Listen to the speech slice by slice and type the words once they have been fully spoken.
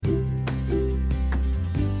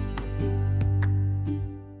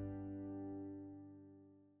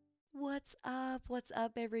What's up? What's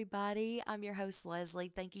up, everybody? I'm your host,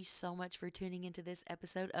 Leslie. Thank you so much for tuning into this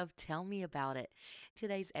episode of Tell Me About It.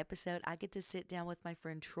 Today's episode, I get to sit down with my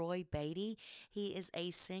friend Troy Beatty. He is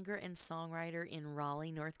a singer and songwriter in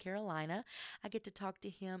Raleigh, North Carolina. I get to talk to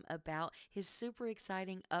him about his super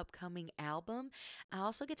exciting upcoming album. I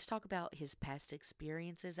also get to talk about his past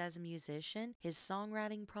experiences as a musician, his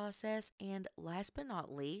songwriting process, and last but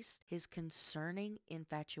not least, his concerning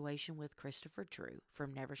infatuation with Christopher Drew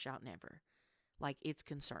from Never Shout Never. Like, it's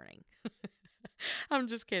concerning. I'm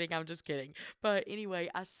just kidding. I'm just kidding. But anyway,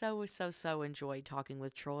 I so enjoyed talking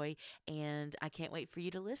with Troy, and I can't wait for you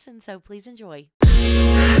to listen. So please enjoy.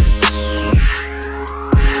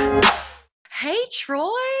 Hey, Troy.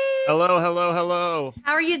 Hello, hello, hello.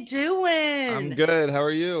 How are you I'm doing? good. How are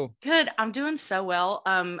you? Good. I'm doing so well.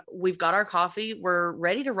 We've got our coffee. We're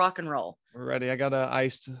ready to rock and roll. We're ready. I got a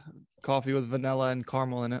iced coffee with vanilla and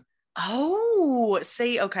caramel in it. Oh,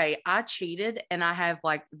 see, okay. I cheated and I have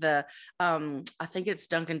like the I think it's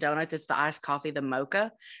Dunkin' Donuts, it's the iced coffee, the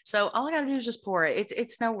mocha. So all I gotta do is just pour it.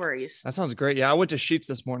 It's no worries. That sounds great. Yeah, I went to Sheets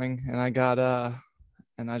this morning and I got I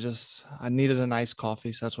needed a nice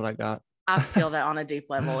coffee, so that's what I got. I feel that on a deep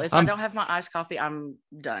level. If I I'm don't have my iced coffee, I'm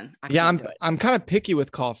done. I yeah, can't I'm do it. I'm kind of picky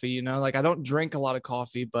with coffee, like I don't drink a lot of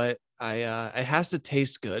coffee, but I it has to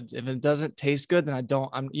taste good. If it doesn't taste good, then I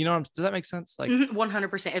don't does that make sense? Like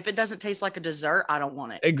 100%. If it doesn't taste like a dessert, I don't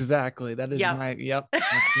want it. exactly. That is Yep. my yep,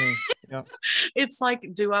 that's me. Yep. It's like,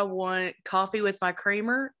 do I want coffee with my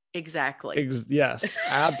creamer? Exactly. Yes,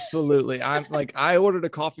 absolutely. I'm like I ordered a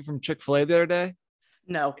coffee from Chick-fil-A the other day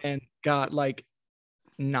No. and got like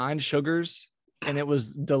 9 sugars and it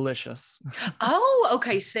was delicious. Oh,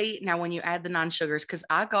 okay. See, now when you add the non-sugars, because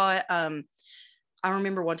I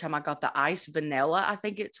remember one time I got the ice vanilla, I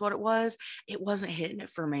think it's what it was. It wasn't hitting it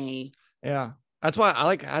for me. Yeah. That's why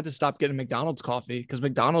I had to stop getting McDonald's coffee because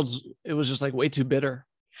McDonald's, it was just like way too bitter.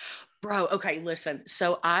 Bro, okay, listen.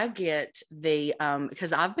 So I get the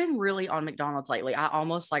because I've been really on McDonald's lately. I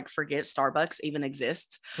almost like forget Starbucks even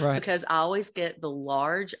exists Right. because I always get the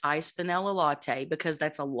large iced vanilla latte because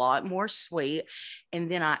that's a lot more sweet. And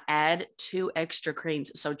then I add two extra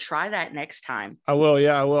creams. So try that next time. I will.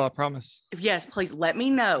 Yeah, I will. I promise. If yes, please let me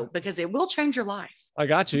know because it will change your life. I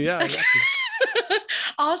got you. Yeah, I got you.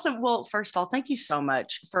 Awesome. Well, first of all, thank you so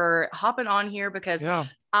much for hopping on here because Yeah.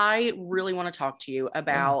 I really want to talk to you Yeah.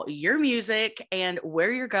 about your music and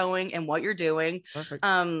where you're going and what you're doing. Perfect.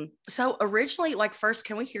 So originally, like first,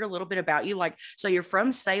 can we hear a little bit about you? Like, so you're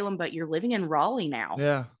from Salem, but you're living in Raleigh now.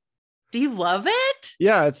 Yeah. Do you love it?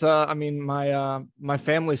 Yeah. It's, I mean, my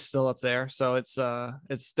family's still up there. So it's a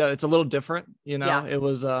little different, Yeah. I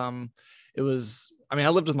mean, I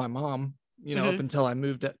lived with my mom, up Hmm. until I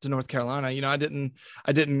moved to North Carolina.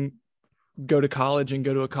 I didn't go to college and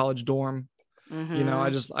go to a college dorm. Hmm. I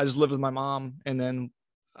just lived with my mom, and then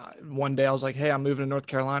one day I was like, "Hey, I'm moving to North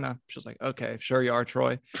Carolina." She was like, "Okay, sure you are,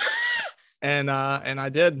 Troy." And I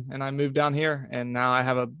did, and I moved down here, and now I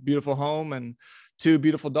have a beautiful home and two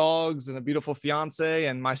beautiful dogs and a beautiful fiance.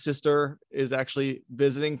 And my sister is actually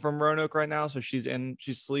visiting from Roanoke right now, so she's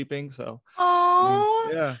sleeping. So I mean, Oh,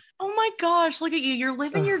 yeah, oh my gosh, look at you. You're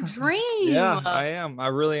living your dream. yeah, I am. I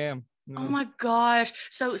really am. Oh Yeah. my gosh.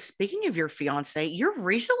 So speaking of your fiance, you're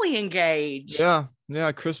recently engaged. Yeah.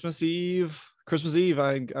 Christmas Eve,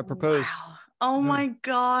 I proposed. Wow. Oh Yeah, my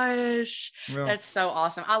gosh. yeah. That's so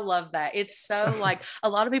awesome. I love that. It's so like a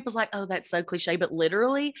lot of people's like, oh, that's so cliche. But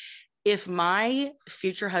literally, if my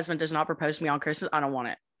future husband does not propose to me on Christmas, I don't want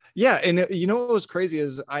it. Yeah, and what was crazy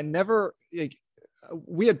is I never like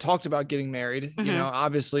we had talked about getting married. Hmm.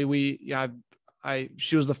 Obviously we yeah I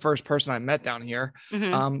she was the first person I met down here.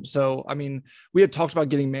 Hmm. So I mean we had talked about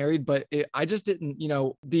getting married, but I just didn't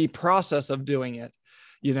the process of doing it.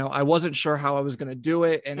 I wasn't sure how I was going to do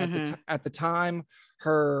it, and Hmm. at the time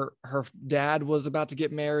her dad was about to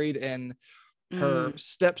get married, and her Mm.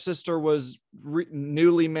 stepsister was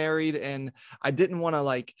newly married, and I didn't want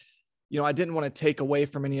to I didn't want to take away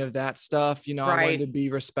from any of that stuff. I wanted Right. to be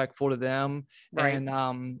respectful to them. Right.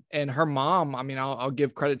 And her mom, I mean, I'll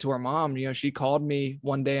give credit to her mom. She called me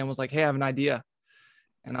one day and was like, "Hey, I have an idea."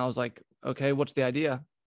 And I was like, "Okay, what's the idea?"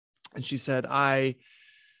 And she said,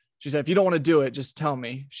 "If you don't want to do it, just tell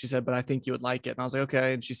me." She said, "But I think you would like it." And I was like,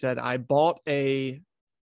 "Okay." And she said, "I bought a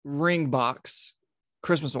ring box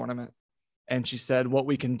Christmas ornament." And she said, "What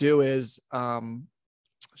we can do is,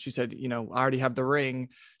 she said, I already have the ring.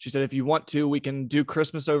 She said, if you want to, we can do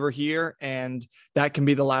Christmas over here. And that can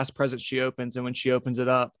be the last present she opens. And when she opens it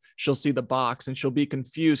up, she'll see the box and she'll be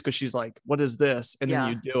confused because she's like, what is this? And then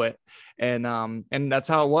you do it. And that's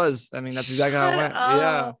how it was. I mean, that's exactly how it went.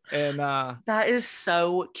 Yeah. And that is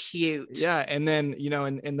so cute. Yeah. And then,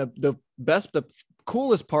 and the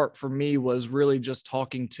coolest part for me was really just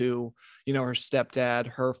talking to, her stepdad,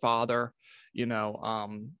 her father,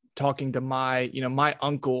 talking to my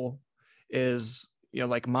uncle is,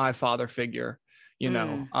 like my father figure,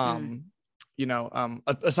 aside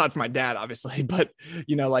from my dad, obviously, but,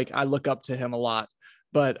 like I look up to him a lot,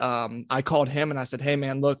 but I called him and I said, hey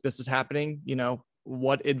man, look, this is happening.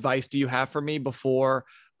 What advice do you have for me before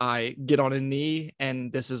I get on a knee?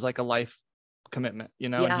 And this is like a life commitment,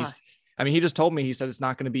 and he just told me, he said, it's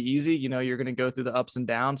not going to be easy. You're going to go through the ups and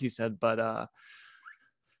downs. He said, but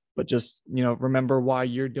just, remember why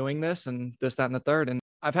you're doing this and this, that, and the third. And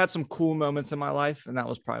I've had some cool moments in my life. And that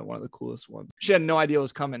was probably one of the coolest ones. She had no idea it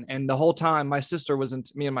was coming. And the whole time me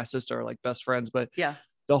and my sister are like best friends, but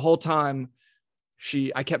the whole time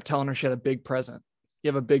I kept telling her she had a big present. You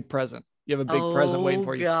have a big present. You have a big present waiting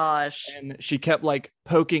for you. Gosh. And she kept like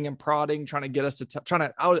poking and prodding, trying to get us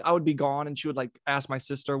to I would be gone. And she would like ask my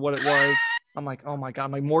sister what it was. I'm like, oh my God.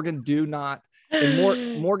 I'm like, Morgan, do not.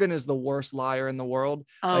 And Morgan is the worst liar in the world.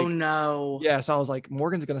 Oh like, no. Yeah. So I was like,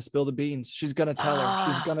 Morgan's going to spill the beans. She's going to tell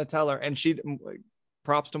her. She's going to tell her. And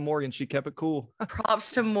props to Morgan. She kept it cool.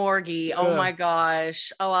 Props to Morgie. Yeah. Oh my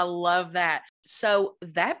gosh. Oh, I love that. So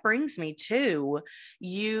that brings me to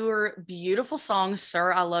your beautiful song,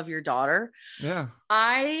 Sir, I Love Your Daughter. Yeah.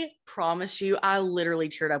 I promise you, I literally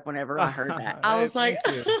teared up whenever I heard that. I was like,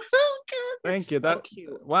 oh God, thank you. So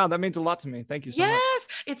cute. Wow, that means a lot to me. Thank you so much. Yes,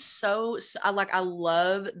 it's so I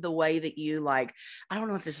love the way that you I don't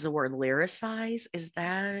know if this is a word, lyricize. Is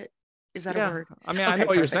that a word? I mean, okay, I know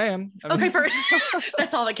what you're saying. Okay, perfect.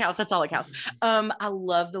 That's all that counts. That's all that counts. I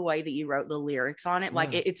love the way that you wrote the lyrics on it. Like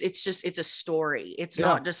it's a story. It's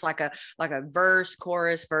not just like a verse,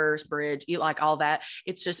 chorus, verse, bridge, like all that.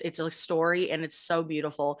 It's a story and it's so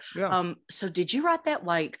beautiful. Yeah. So did you write that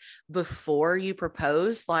like before you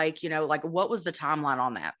proposed? Like, what was the timeline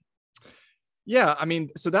on that? Yeah, I mean,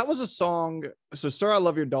 so that was a song. So Sir, I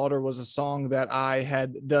Love Your Daughter was a song that I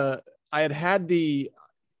had the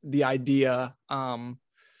idea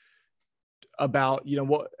about,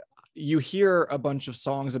 what you hear a bunch of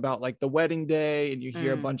songs about like the wedding day, and you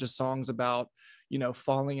hear a bunch of songs about,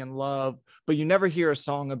 falling in love, but you never hear a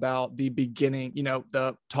song about the beginning,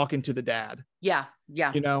 the talking to the dad. Yeah.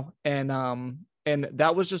 And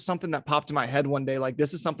that was just something that popped in my head one day. Like,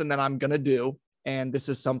 this is something that I'm going to do. And this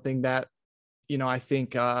is something that, I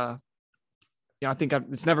think,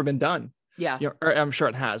 it's never been done. Yeah. Or I'm sure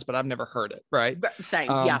it has, but I've never heard it. Right. Same.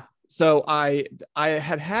 Yeah. So I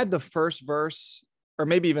had the first verse, or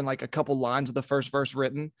maybe even like a couple lines of the first verse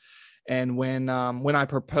written. And when I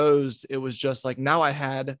proposed, it was just like, now I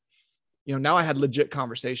had legit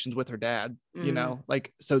conversations with her dad,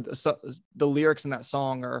 like, so the lyrics in that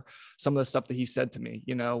song or some of the stuff that he said to me,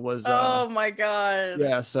 was, oh my God.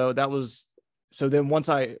 Yeah. So then once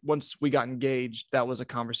we got engaged, that was a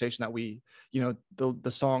conversation that we, the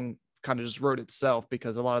song kind of just wrote itself,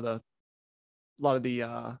 because a lot of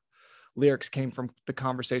the lyrics came from the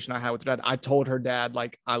conversation I had with her dad. I told her dad,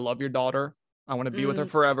 like, I love your daughter. I want to be with her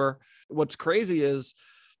forever. What's crazy is,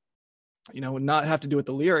 not have to do with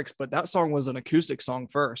the lyrics, but that song was an acoustic song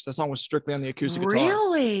first. That song was strictly on the acoustic guitar.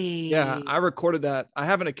 Really? Yeah. I recorded that. I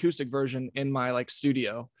have an acoustic version in my like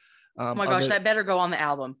studio. Oh my gosh, that better go on the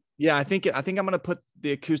album. Yeah, I think I'm going to put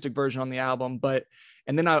the acoustic version on the album,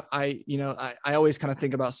 and then I always kind of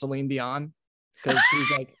think about Celine Dion, because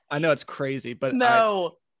she's like, I know it's crazy, but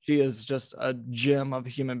no, she is just a gem of a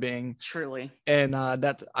human being. Truly. And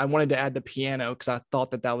that I wanted to add the piano because I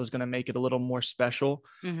thought that was going to make it a little more special,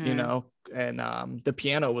 and the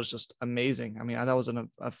piano was just amazing. I mean, that was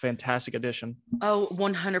a fantastic addition. Oh,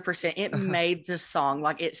 100%. It made the song,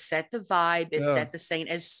 like, it set the vibe, it set the scene.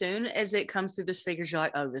 As soon as it comes through the speakers, you're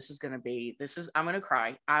like, oh, I'm going to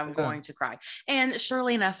cry. I'm going to cry. And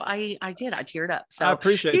surely enough, I did. I teared up. So I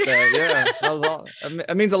appreciate that. Yeah. That was all.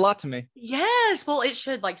 It means a lot to me. Yes. Well, it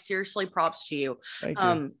should, like, seriously, props to you. Thank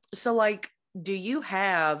you. So like, do you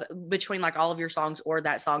have, between like all of your songs or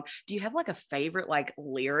that song, do you have like a favorite like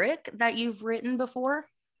lyric that you've written before?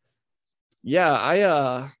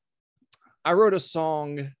 Yeah, I wrote a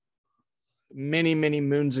song many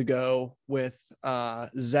moons ago with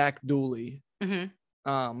Zach Dooley, and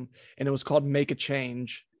it was called Make a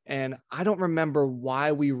Change, and I don't remember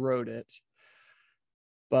why we wrote it,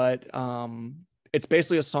 but it's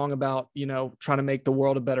basically a song about, you know, trying to make the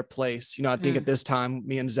world a better place. You know, I think at this time,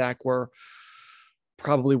 me and Zach were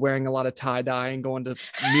probably wearing a lot of tie dye and going to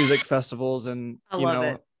music festivals. And, I you love know,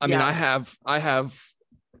 it. I mean, Yeah. I have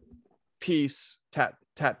peace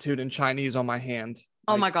tattooed in Chinese on my hand.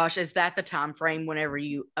 Oh Like, my gosh, is that the time frame whenever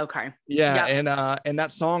you okay. yeah. Yep. And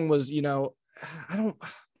that song was, you know, I don't,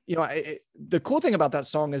 you know, the cool thing about that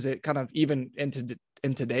song is it kind of even in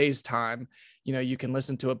today's time, you know, you can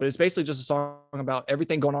listen to it, but it's basically just a song about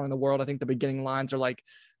everything going on in the world. I think the beginning lines are like,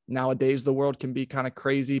 nowadays the world can be kind of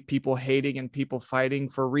crazy, people hating and people fighting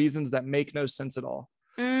for reasons that make no sense at all.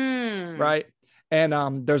 Mm. Right.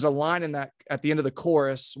 And there's a line in that at the end of the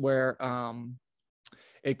chorus where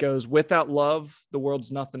it goes, without love, the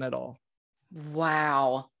world's nothing at all.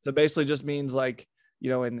 Wow. So basically just means like, you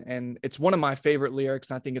know, and it's one of my favorite lyrics.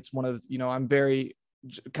 And I think it's one of, you know, I'm very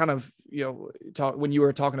kind of, you know, when you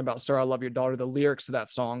were talking about Sir, I Love Your Daughter, the lyrics to that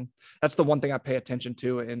song, that's the one thing I pay attention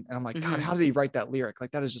to. And I'm like, God, how did he write that lyric?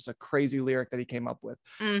 Like, that is just a crazy lyric that he came up with.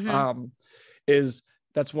 Is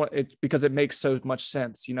that's what it, because it makes so much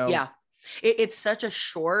sense, you know? Yeah. It's such a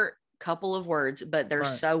short couple of words, but they're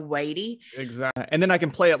so weighty. Exactly. And then I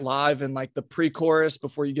can play it live, and like the pre-chorus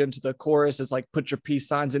before you get into the chorus, it's like put your peace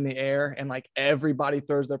signs in the air, and like everybody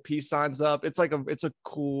throws their peace signs up. It's like it's a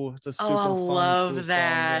super Oh, I fun, love cool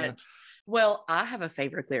that. song. Yeah. Well, I have a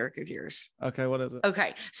favorite lyric of yours. Okay, what is it?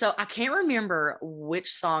 Okay, so I can't remember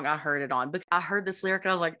which song I heard it on, but I heard this lyric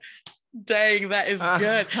and I was like, dang, that is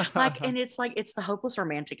good. Like, and it's like, it's the hopeless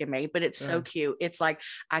romantic in me, but it's so cute. It's like,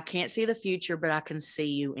 I can't see the future, but I can see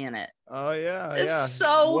you in it. Oh yeah. It's Yeah.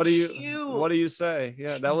 so cute. What do you say?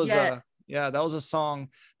 Yeah, that was that was a song.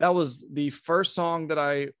 That was the first song that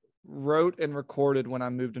I wrote and recorded when I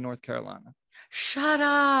moved to North Carolina. Shut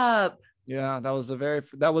up. Yeah,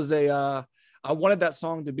 I wanted that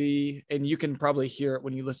song to be, and you can probably hear it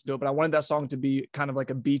when you listen to it, but I wanted that song to be kind of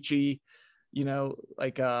like a beachy, you know,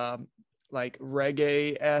 like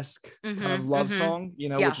reggae-esque kind of love song, you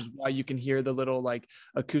know, which is why you can hear the little like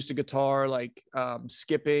acoustic guitar like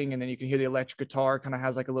skipping, and then you can hear the electric guitar kind of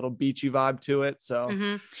has like a little beachy vibe to it. So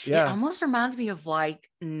It almost reminds me of like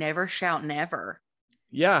Never Shout Never.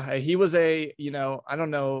 Yeah, he was a, you know, I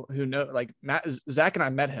don't know who know, like Zach and I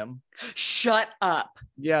met him. Shut up.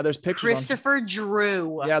 Yeah, there's pictures. Christopher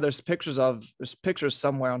Drew. Yeah, there's pictures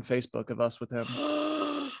somewhere on Facebook of us with him.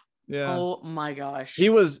 Yeah. Oh my gosh. He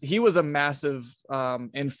was a massive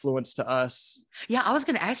influence to us. Yeah, I was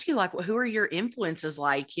going to ask you, like, who are your influences?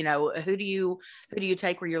 Like, you know, who do you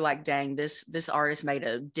take where you're like, dang, this artist made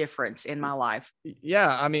a difference in my life?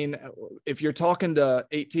 Yeah, I mean, if you're talking to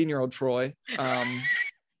 18-year-old Troy,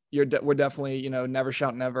 we're definitely, you know, Never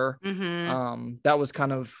Shout Never. That was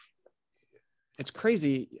kind of, it's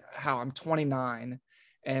crazy how I'm 29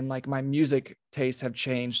 and like my music tastes have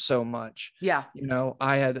changed so much. Yeah. You know,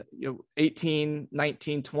 I had 18,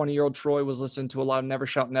 19, 20-year-old Troy was listening to a lot of Never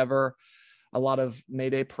Shout Never, a lot of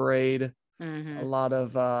Mayday Parade, a lot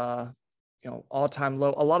of All Time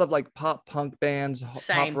Low, a lot of like pop punk bands,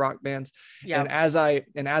 pop rock bands. Yeah. And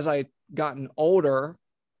as I gotten older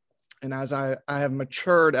and as I have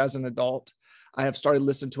matured as an adult, I have started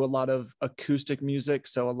listening to a lot of acoustic music.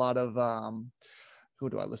 So a lot of who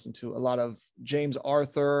do I listen to? A lot of James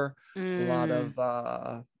Arthur, a lot of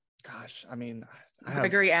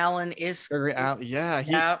Gregory Allen.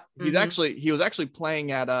 Yeah, he was actually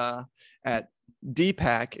playing at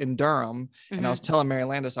DPAC in Durham, and I was telling Mary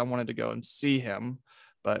Landis I wanted to go and see him,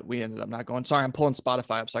 but we ended up not going. Sorry, I'm pulling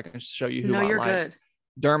Spotify up so I can show you who I like. Good.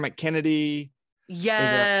 Dermot Kennedy.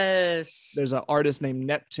 Yes. There's an artist named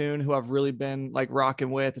Neptune who I've really been like rocking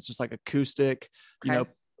with. It's just like acoustic, you know,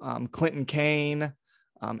 Clinton Kane,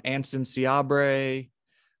 Anson Ciabre,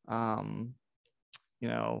 you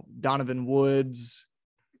know, Donovan Woods.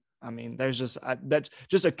 I mean, there's just that's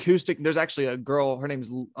just acoustic. There's actually a girl, her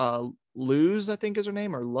name's Luz, I think is her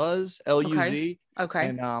name, or Luz, Luz. Okay.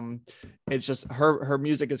 And it's just her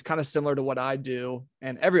music is kind of similar to what I do,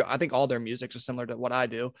 and I think all their music are similar to what I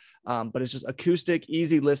do. But it's just acoustic,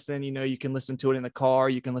 easy listening. You know, you can listen to it in the car,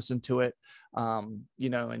 you can listen to it, you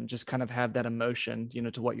know, and just kind of have that emotion, you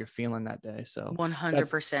know, to what you're feeling that day. So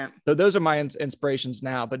 100%. So those are my inspirations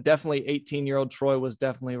now, but definitely 18-year-old Troy was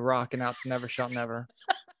definitely rocking out to Never Shout Never.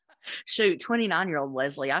 Shoot, 29-year-old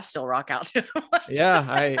Leslie, I still rock out to him. Yeah,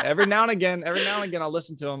 every now and again I'll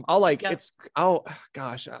listen to him. I'll like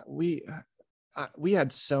we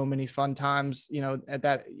had so many fun times, you know, at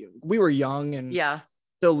that we were young and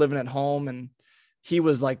still living at home, and he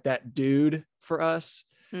was like that dude for us,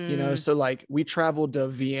 you know. So like we traveled to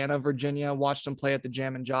Vienna, Virginia, watched him play at the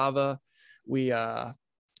Jam and Java. We I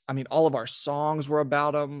mean, all of our songs were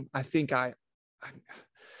about him. I think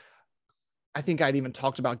I think I'd even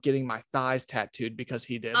talked about getting my thighs tattooed because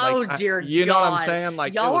he did. Like, Oh dear you know what I'm God. saying?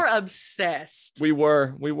 Like, Y'all are obsessed. we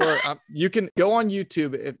were. You can go on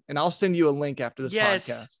YouTube and I'll send you a link after this Yes,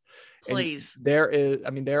 podcast. please.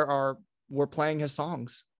 And we're playing his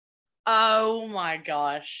songs. Oh my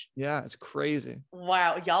gosh. Yeah, it's crazy.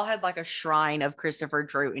 Wow. Y'all had like a shrine of Christopher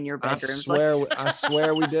Drew in your bedrooms. I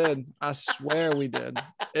swear we did. I swear we did.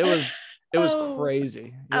 It was Oh,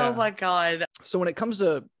 crazy. oh Yeah. my God. So when it comes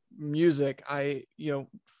to music,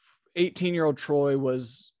 18-year-old Troy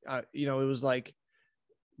was, it was like,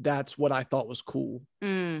 that's what I thought was cool.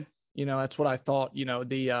 Mm, That's what I thought,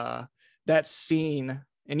 that scene,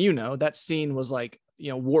 and that scene was like,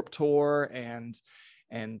 Warped Tour and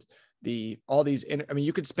all these,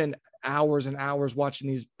 you could spend hours and hours watching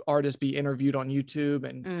these artists be interviewed on YouTube,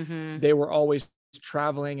 and mm-hmm. they were always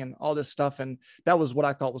traveling and all this stuff. And that was what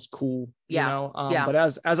I thought was cool, Yeah. But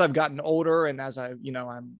as I've gotten older and as I'm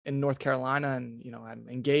in North Carolina and, I'm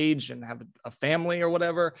engaged and have a family or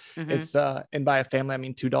whatever, Mm-hmm. it's, and by a family, I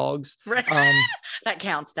mean 2 dogs. Right. That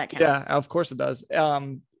counts. Yeah, of course it does.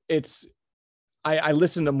 I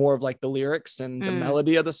listen to more of like the lyrics and the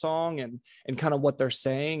melody of the song and kind of what they're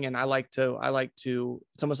saying. And I like to,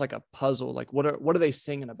 it's almost like a puzzle. Like what are they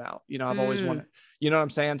singing about? I've always wanted, you know what I'm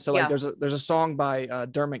saying? So like, there's a song by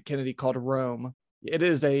Dermot Kennedy called Rome. It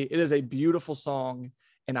is a beautiful song.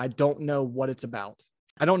 And I don't know what it's about.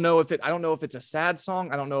 I don't know if it's a sad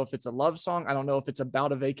song. I don't know if it's a love song. I don't know if it's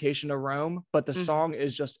about a vacation to Rome, but the song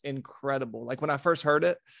is just incredible. Like when I first heard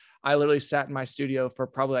it, I literally sat in my studio for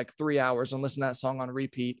probably like 3 hours and listened to that song on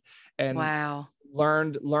repeat and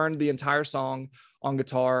learned the entire song on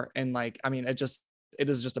guitar. And like, it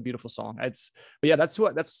is just a beautiful song.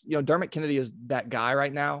 Dermot Kennedy is that guy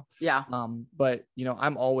right now. Yeah. But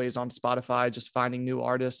I'm always on Spotify, just finding new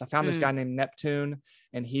artists. I found this guy named Neptune,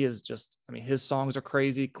 and he is just, his songs are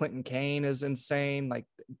crazy. Clinton Kane is insane. Like,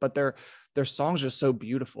 but their songs are just so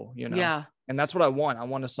beautiful, Yeah. And that's what I want. I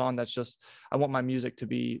want a song that's just, I want my music to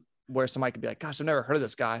be where somebody could be like, gosh, I've never heard of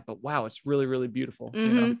this guy, but wow, it's really, really beautiful.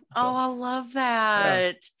 Mm-hmm. Oh, I love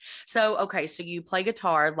that. Yeah. So, okay. So you play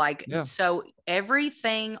guitar, like, so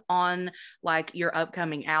everything on like your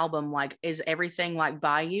upcoming album, like, is everything like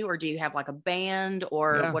by you, or do you have like a band,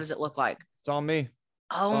 or what does it look like? It's on me.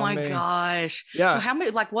 Oh my gosh. Yeah. So how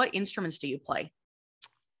many, like, what instruments do you play?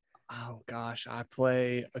 Oh gosh, I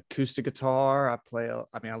play acoustic guitar. I play,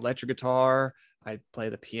 electric guitar. I play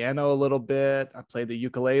the piano a little bit. I play the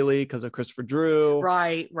ukulele because of Christopher Drew.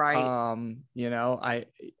 Right.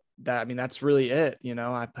 That's really it.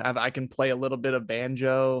 I can play a little bit of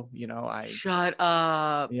banjo. Shut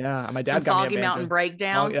up. Yeah, my dad got Foggy me a banjo. Mountain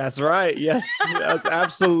Breakdown. Oh, that's right. Yes, that's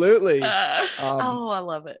absolutely. I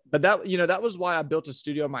love it. But that was why I built a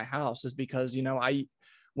studio in my house, is because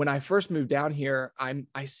when I first moved down here,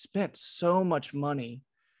 I spent so much money,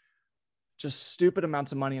 just stupid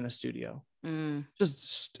amounts of money in a studio.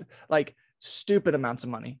 Just like stupid amounts of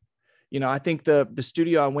money. I think the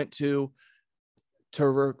studio I went to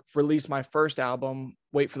release my first album,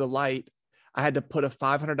 Wait for the Light, I had to put a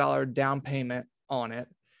 $500 down payment on it.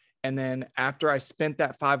 And then after I spent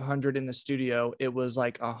that $500 in the studio, it was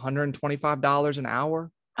like $125 an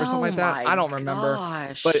hour or something like that. I don't remember,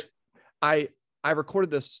 but I recorded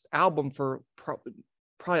this album for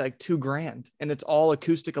probably like $2,000, and it's all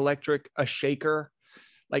acoustic, electric, a shaker.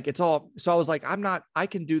 Like it's all, so I was like, I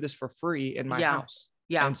can do this for free in my house.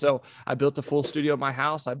 Yeah. And so I built a full studio in my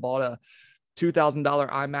house. I bought a $2,000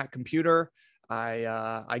 iMac computer.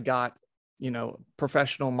 I got,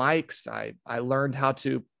 professional mics. I learned how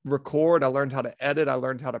to record. I learned how to edit. I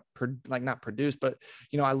learned how to not produce, but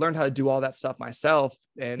I learned how to do all that stuff myself.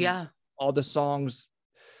 And all the songs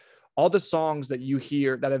that you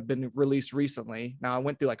hear that have been released recently. Now I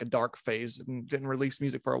went through like a dark phase and didn't release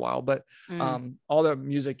music for a while, but all the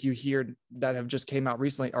music you hear that have just came out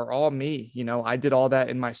recently are all me. I did all that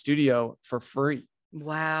in my studio for free.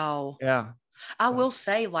 Wow. Yeah. I will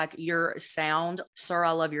say, like, your sound, Sir,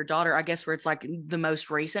 I Love Your Daughter, I guess, where it's like the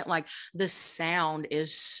most recent, like the sound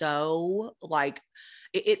is so like,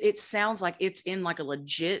 it sounds like it's in like a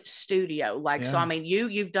legit studio. Like, so,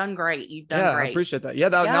 you've done great. You've done great. I appreciate that. Yeah.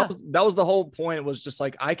 That was the whole point, was just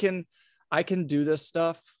like, I can do this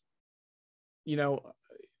stuff,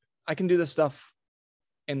 I can do this stuff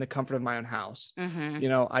in the comfort of my own house. Mm-hmm.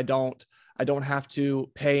 I don't have to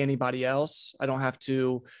pay anybody else. I don't have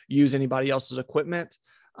to use anybody else's equipment.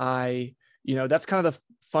 That's kind of the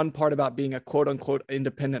fun part about being a quote unquote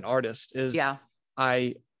independent artist is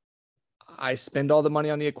I spend all the money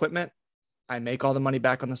on the equipment. I make all the money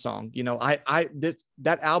back on the song.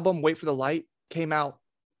 That album, Wait for the Light, came out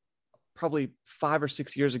probably 5 or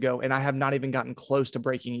 6 years ago, and I have not even gotten close to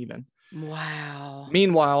breaking even. Wow.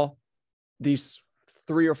 Meanwhile, these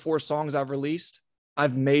 3 or 4 songs I've released,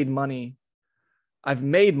 I've made money. I've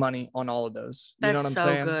made money on all of those. You know That's what I'm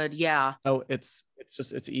so saying? good. Yeah. So it's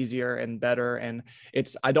easier and better. And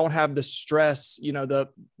I don't have the stress, the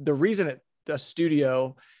reason the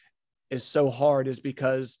studio is so hard is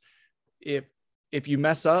because if you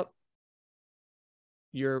mess up,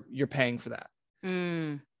 you're paying for that.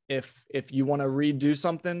 If you want to redo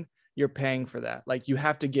something, you're paying for that. Like, you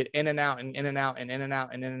have to get in and out and in and out and in and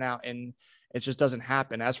out and in and out. And it just doesn't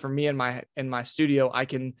happen. As for me in my studio, I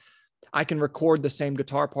can record the same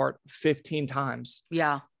guitar part 15 times.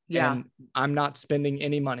 Yeah. Yeah. And I'm not spending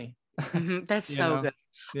any money. That's so good.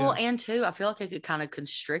 Yeah. Well, and too, I feel like it could kind of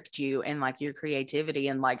constrict you and like your creativity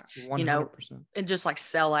and like, 100%. and just like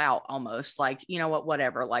sell out almost like,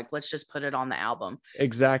 whatever, like, let's just put it on the album.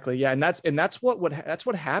 Exactly. Yeah. And that's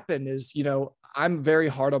what happened is, I'm very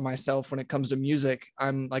hard on myself when it comes to music.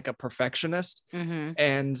 I'm like a perfectionist,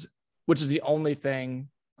 and which is the only thing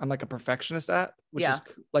I'm like a perfectionist at, which is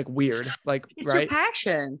like weird. Like, it's right? your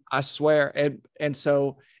passion. I swear. And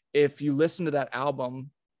so if you listen to that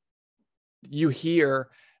album, you hear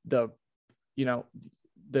the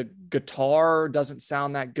guitar doesn't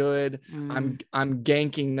sound that good. I'm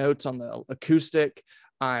ganking notes on the acoustic.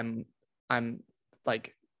 I'm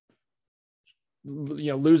like,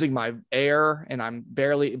 losing my air, and I'm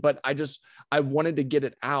barely, but I wanted to get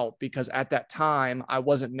it out because at that time I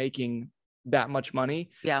wasn't making that much money.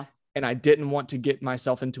 Yeah. And I didn't want to get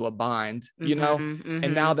myself into a bind, and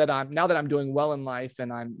now that I'm doing well in life,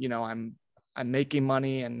 and I'm making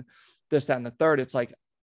money and this, that, and the third, it's like,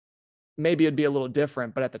 maybe it'd be a little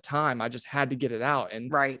different, but at the time I just had to get it out.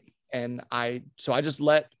 And right. And I just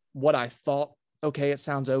let what I thought, okay, it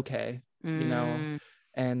sounds okay, and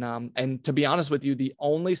to be honest with you, the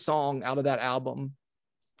only song out of that album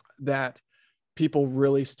that people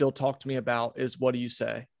really still talk to me about is What Do You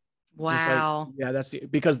Say? Wow.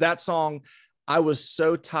 Because that song, I was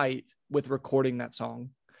so tight with recording that song.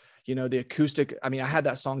 The acoustic, I mean, I had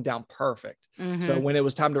that song down perfect. So when it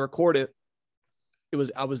was time to record it,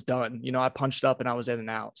 I was done. I punched up and I was in and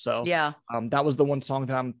out. So yeah, that was the one song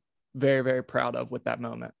that I'm very, very proud of with that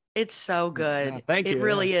moment. It's so good. Yeah, thank you. It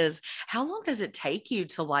really is. How long does it take you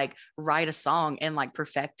to like write a song and like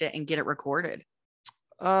perfect it and get it recorded?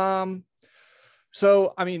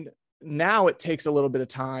 So, I mean, now it takes a little bit of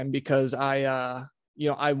time because I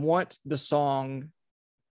want the song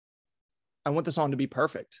to be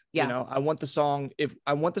perfect. Yeah. I want the song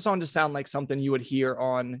to sound like something you would hear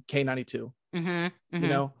on K92.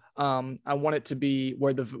 I want it to be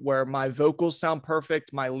where my vocals sound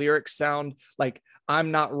perfect. My lyrics sound like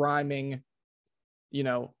I'm not rhyming,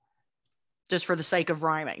 just for the sake of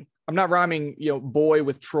rhyming. I'm not rhyming, boy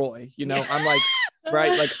with Troy, I'm like,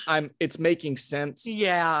 right. Like it's making sense.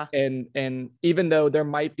 Yeah. And even though there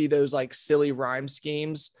might be those like silly rhyme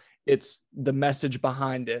schemes, it's the message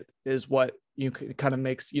behind it is what kind of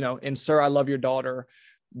makes, in Sir, I Love Your Daughter,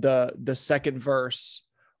 the second verse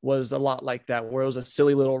was a lot like that, where it was a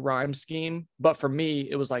silly little rhyme scheme. But for me,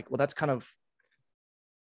 it was like, well, that's kind of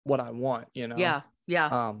what I want, Yeah.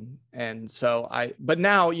 Yeah. And so but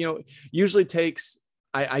now, usually takes,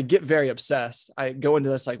 I get very obsessed. I go into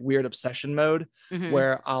this like weird obsession mode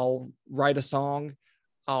where I'll write a song,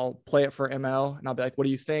 I'll play it for ML and I'll be like, what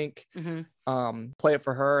do you think? Play it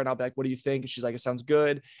for her and I'll be like, what do you think? And she's like, it sounds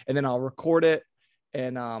good. And then I'll record it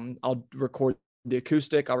and I'll record the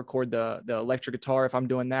acoustic, I'll record the electric guitar. If I'm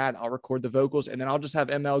doing that, I'll record the vocals, and then I'll just have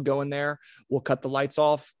ML go in there. We'll cut the lights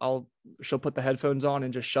off. She'll put the headphones on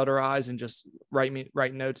and just shut her eyes and just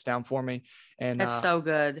write notes down for me. And that's so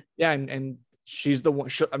good. Yeah. And she's the one,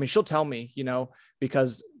 she'll tell me,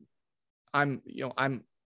 because I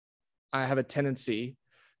have a tendency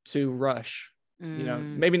to rush,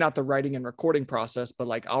 maybe not the writing and recording process, but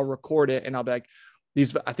like I'll record it and I'll be like,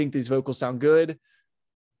 I think these vocals sound good.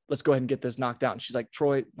 Let's go ahead and get this knocked out. And she's like,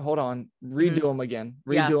 Troy, hold on, redo them again,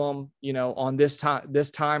 them, on this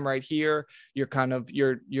time right here, you're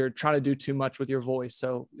you're trying to do too much with your voice.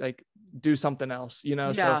 So like do something else,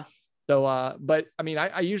 Yeah. So, but I mean,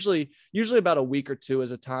 I usually about a week or two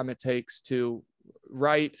is a time it takes to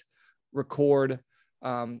write, record,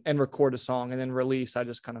 and record a song and then release. I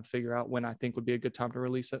just kind of figure out when I think would be a good time to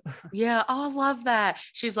release it. Yeah. Oh, I love that.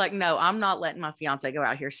 She's like, no, I'm not letting my fiance go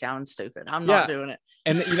out here sounding stupid. I'm not doing it.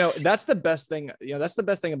 And that's the best thing. That's the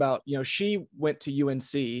best thing about, she went to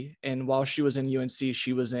UNC, and while she was in UNC,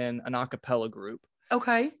 she was in an a cappella group.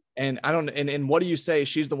 Okay. And I don't, and what do you say?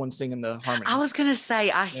 She's the one singing the harmonies. I was gonna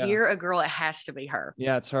say, I Yeah. hear a girl, it has to be her.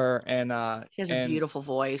 Yeah, it's her. She has a beautiful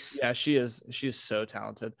voice. Yeah, she's so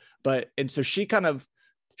talented. And so she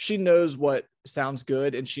knows what sounds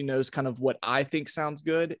good, and she knows kind of what I think sounds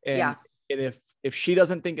good. And if she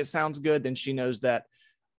doesn't think it sounds good, then she knows that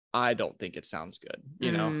I don't think it sounds good.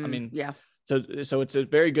 I mean, yeah. So it's a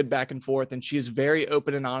very good back and forth, and she's very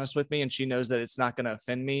open and honest with me, and she knows that it's not going to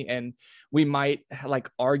offend me. And we might like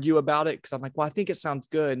argue about it, because I'm like, well, I think it sounds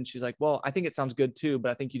good. And she's like, well, I think it sounds good too,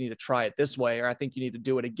 but I think you need to try it this way, or I think you need to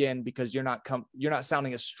do it again because you're not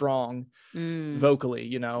sounding as strong vocally,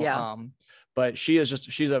 Yeah. But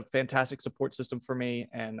she's a fantastic support system for me.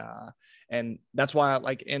 And that's why I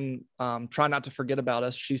like in Try Not to Forget About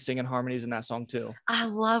Us, she's singing harmonies in that song too. I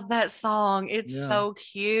love that song. It's so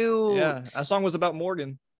cute. Yeah. That song was about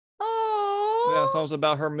Morgan. Oh. Yeah. That song was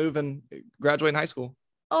about her graduating high school.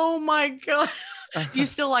 Oh my God. Do you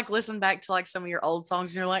still like listen back to like some of your old songs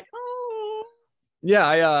and you're like, oh.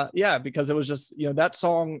 Yeah. Because it was just, that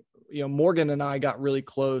song, Morgan and I got really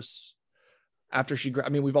close after I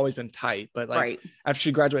mean, we've always been tight, but like after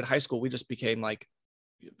she graduated high school, we just became like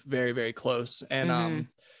very, very close. And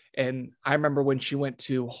and I remember when she went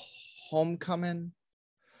to homecoming,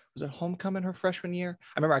 was it homecoming her freshman year?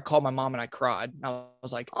 I remember I called my mom and I cried. And I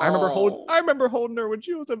was like, I remember holding her when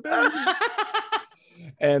she was a baby.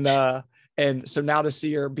 And so now to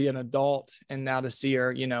see her be an adult, and now to see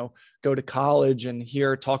her, go to college and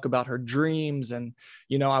hear her talk about her dreams. And,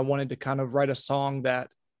 I wanted to kind of write a song that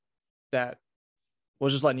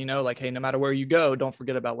was just letting like, hey, no matter where you go, don't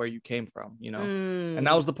forget about where you came from, And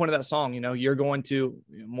that was the point of that song. You're going to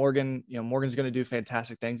Morgan's going to do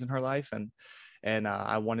fantastic things in her life. And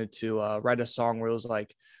I wanted to write a song where it was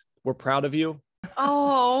like, we're proud of you.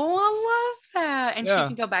 Oh, I love that. And she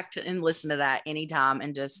can go back to and listen to that anytime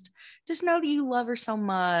and just know that you love her so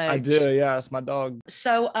much. I do. Yeah. It's my dog.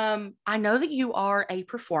 So I know that you are a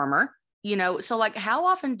performer. So like, how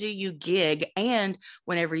often do you gig? And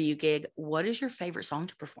whenever you gig, what is your favorite song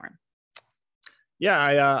to perform? Yeah,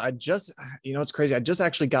 I just, it's crazy. I just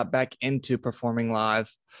actually got back into performing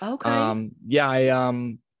live. Okay.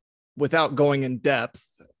 Without going in depth,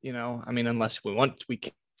 I mean, unless we want, we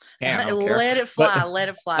can. Let it fly. Let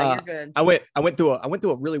it fly. You're good. I went through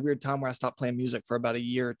a really weird time where I stopped playing music for about a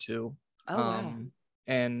year or two. Oh, wow.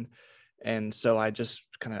 And so I just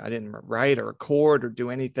I didn't write or record or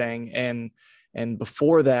do anything. And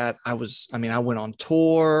before that, I went on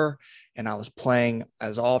tour and I was playing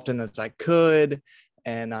as often as I could.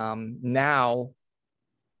 And now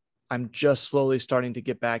I'm just slowly starting to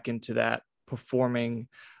get back into that performing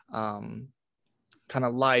kind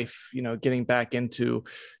of life, getting back into,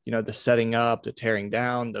 the setting up, the tearing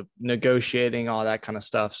down, the negotiating, all that kind of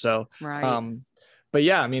stuff. So, but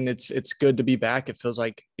yeah, I mean, it's good to be back. It feels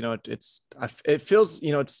like, it feels,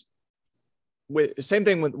 it's same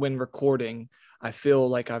thing when recording. I feel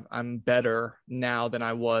like I'm better now than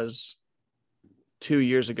I was 2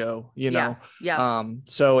 years ago, Yeah.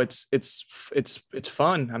 So it's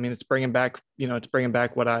fun. I mean, it's bringing back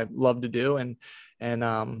what I love to do. And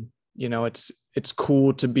it's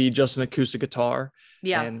cool to be just an acoustic guitar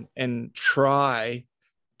and try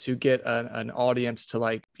to get an audience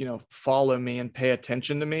to follow me and pay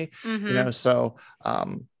attention to me, so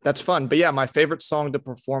that's fun. But yeah, my favorite song to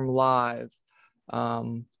perform live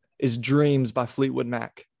is Dreams by Fleetwood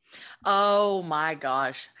Mac. Oh my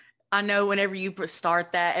gosh. I know whenever you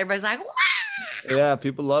start that, everybody's like, wow! Yeah,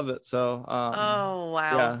 people love it. So, oh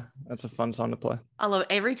wow, yeah, that's a fun song to play. I love it.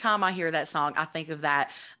 Every time I hear that song, I think of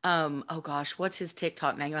that. Oh gosh, what's his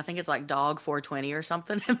TikTok name? I think it's like Dog 420 or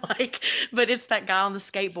something. But it's that guy on the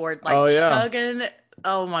skateboard, chugging.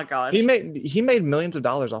 Oh my gosh, he made millions of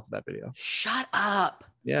dollars off of that video. Shut up.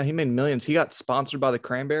 Yeah, he made millions. He got sponsored by the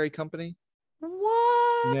Cranberry Company.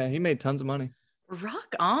 What? Yeah, he made tons of money.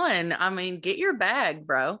 Rock on. I mean, get your bag,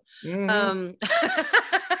 bro. Mm-hmm.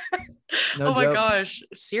 Oh my gosh,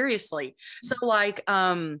 seriously. So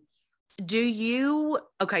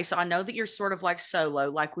okay, so I know that you're sort of like solo.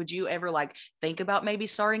 Like, would you ever think about maybe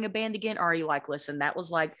starting a band again? Or are you like, listen, that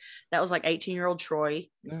was like 18-year-old Troy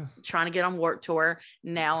trying to get on Warped Tour.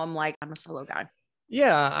 Now I'm a solo guy.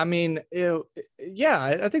 Yeah, I mean, I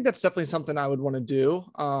think that's definitely something I would want to do.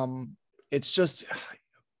 It's just,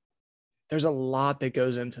 there's a lot that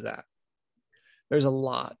goes into that. There's a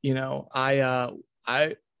lot,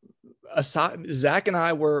 Zach and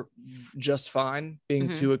I were just fine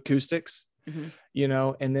being two acoustics, and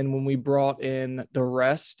then when we brought in the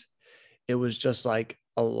rest, it was just like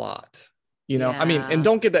a lot, I mean, and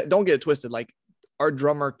don't get it twisted. Like our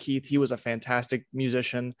drummer, Keith, he was a fantastic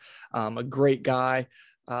musician, a great guy.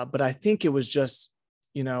 But I think it was just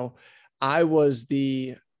you know, I was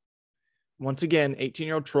once again,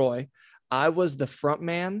 18-year-old Troy, I was the front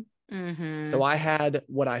man. Mm-hmm. So I had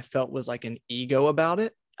what I felt was like an ego about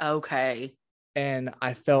it. Okay. And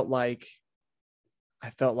I felt like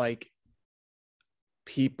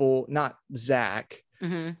people, not Zach,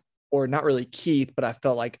 Mm-hmm. or not really Keith, but I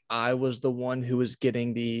felt like I was the one who was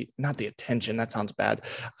getting not the attention. That sounds bad.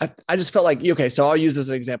 I just felt like, okay, so I'll use this as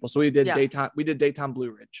an example. So we did Daytime Blue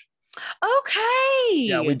Ridge.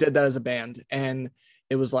 Yeah, we Okay. did that as a band. And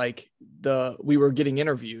it was like we were getting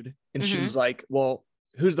interviewed and she was like, well,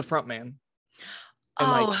 who's the front man?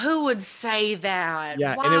 And who would say that?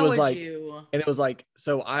 yeah. Why And it was would like, you?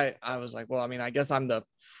 so I was like, well, I mean, I guess I'm the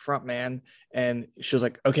front man. And she was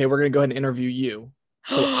like, okay, we're going to go ahead and interview you.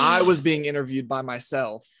 So I was being interviewed by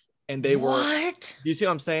myself and they were, What? do you see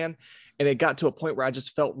what I'm saying? And it got to a point where I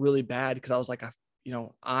just felt really bad because I was like, I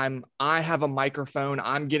have a microphone.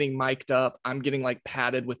 I'm getting mic'd up. I'm getting like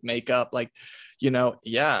padded with makeup. Like,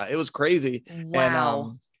 yeah, it was crazy.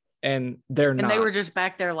 Wow. And they're not. And they were just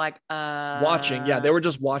back there like watching. Yeah, they were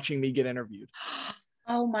just watching me get interviewed.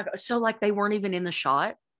 Oh my God. So like they weren't even in the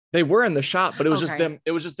shot? They were in the shot, but it was just them.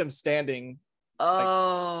 It was just them standing.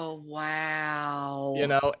 Oh, wow.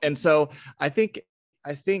 And so I think,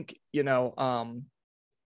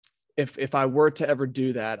 if I were to ever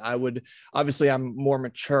do that, I would, obviously I'm more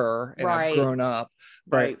mature and I've grown up,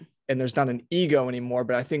 but, and there's not an ego anymore.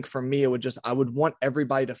 But I think for me, I would want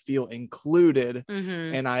everybody to feel included.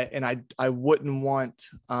 And I wouldn't want,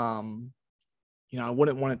 I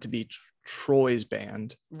wouldn't want it to be Troy's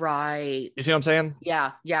band. Right. You see what I'm saying?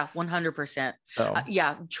 Yeah. 100%. So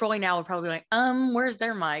yeah. Troy now would probably be like, where's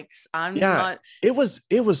their mics?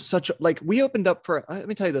 It was such a, like, we opened up for, let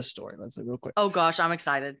me tell you this story, Leslie, real quick. Oh gosh, I'm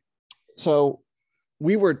excited. So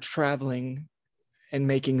we were traveling and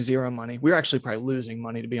making zero money. We were actually probably losing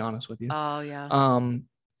money, to be honest with you. Oh yeah.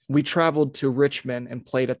 We traveled to Richmond and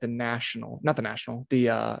played at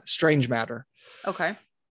the Strange Matter. Okay.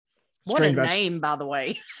 What a name, by the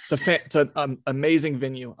way. It's an amazing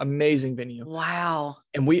venue. Wow.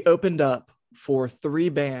 And we opened up for 3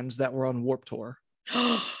 bands that were on Warped Tour.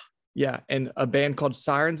 Yeah. And a band called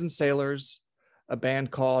Sirens and Sailors, a band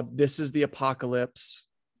called This Is the Apocalypse,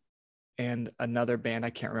 and another band I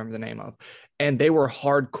can't remember the name of. And they were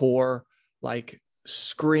hardcore, like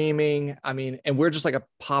screaming. I mean, and we're just like a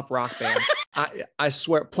pop rock band. I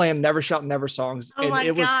swear, playing Never Shout Never songs. Oh my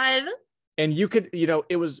God. And you could,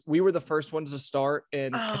 we were the first ones to start.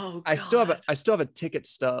 And I still have a ticket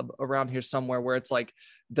stub around here somewhere where it's like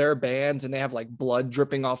their bands and they have like blood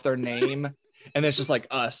dripping off their name. And it's just like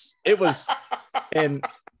us.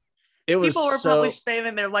 People were probably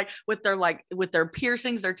standing there with their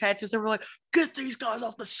piercings, their tattoos. They were like, get these guys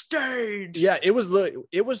off the stage. Yeah, it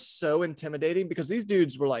was so intimidating because these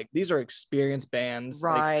dudes were like, these are experienced bands.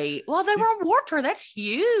 Right. Well, they were on Warped Tour. That's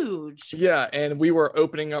huge. Yeah. And we were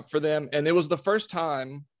opening up for them. And it was the first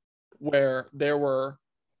time where there were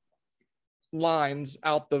lines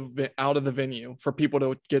out of the venue for people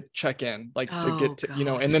to check in,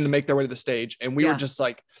 and then to make their way to the stage. And we were just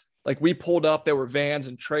like we pulled up, there were vans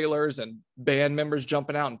and trailers and band members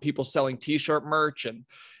jumping out and people selling t-shirt merch.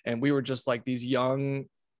 And we were just like these young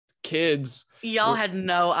kids. Y'all had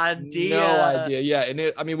no idea. Yeah.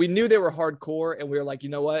 And we knew they were hardcore and we were like, you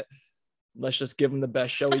know what? Let's just give them the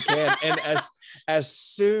best show we can. And as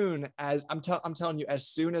soon as I'm telling you, as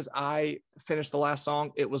soon as I finished the last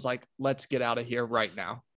song, it was like, let's get out of here right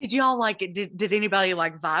now. Did y'all like it? Did anybody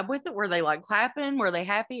like vibe with it? Were they like clapping? Were they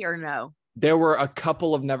happy or no? There were a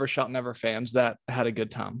couple of Never Shout Never fans that had a good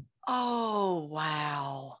time. Oh,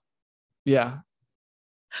 wow. Yeah.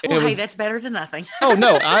 Well, hey, that's better than nothing. Oh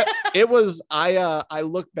no, I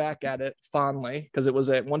look back at it fondly because it was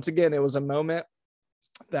a moment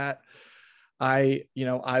that I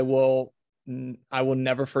will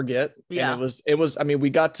never forget. Yeah. And it was, we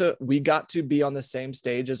got to be on the same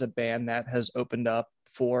stage as a band that has opened up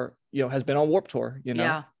for, has been on Warped Tour,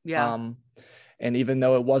 Yeah. And even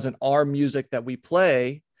though it wasn't our music that we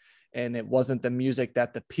play and it wasn't the music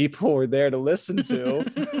that the people were there to listen to,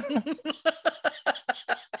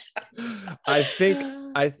 I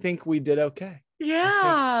think we did okay.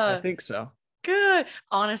 Yeah. I think so. Good.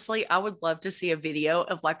 Honestly, I would love to see a video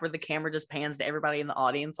of like where the camera just pans to everybody in the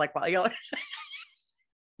audience, like while y'all.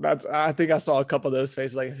 I think I saw a couple of those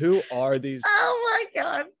faces. Like, who are these? Oh my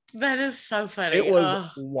God, that is so funny. It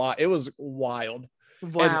was wild.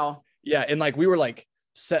 Wow. And like we were like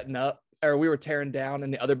setting up, or we were tearing down,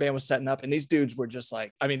 and the other band was setting up, and these dudes were just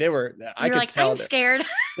like, they were. I could tell. I'm scared.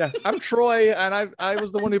 Yeah, I'm Troy, and I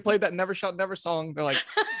was the one who played that Never Shout Never song. They're like,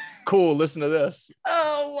 cool, listen to this.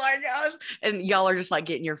 Oh my gosh. And y'all are just like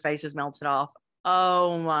getting your faces melted off.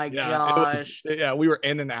 Oh my Yeah, it was. gosh. Yeah, we were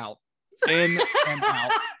in and out, in and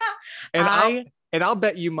out, and I I'll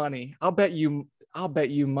bet you money. I'll bet you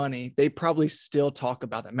money. They probably still talk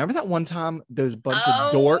about that. Remember that one time those bunch of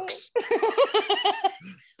oh. dorks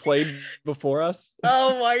played before us?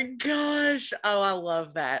 Oh my gosh. Oh, I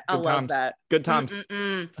love that. I Good love times. that. Good times.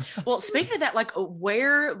 Mm-mm-mm. Well, speaking of that, like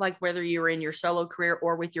where, like whether you were in your solo career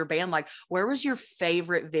or with your band, like where was your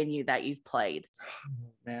favorite venue that you've played?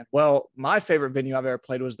 Man. Well, my favorite venue I've ever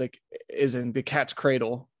played is in the Cat's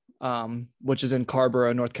Cradle, which is in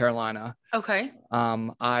Carborough, North Carolina. Okay.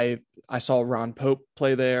 I saw Ron Pope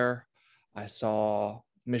play there. I saw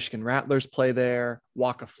Michigan Rattlers play there.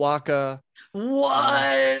 Waka Flocka.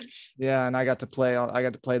 What? Yeah, and I got to play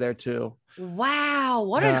there too. Wow,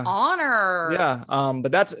 what an Yeah. honor. Yeah.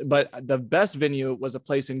 But the best venue was a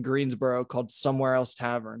place in Greensboro called Somewhere Else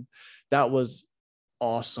Tavern. That was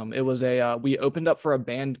awesome. It was we opened up for a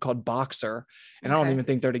band called Boxer, and I don't Okay. even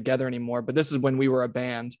think they're together anymore, but this is when we were a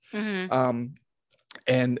band. Mm-hmm.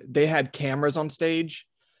 And they had cameras on stage.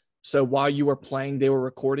 So while you were playing, they were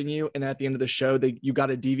recording you. And at the end of the show, you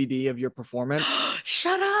got a DVD of your performance.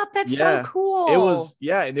 Shut up. That's so Yeah. cool. It was,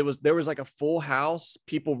 yeah. And there was like a full house.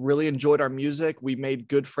 People really enjoyed our music. We made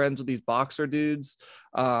good friends with these Boxer dudes.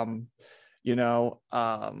 You know,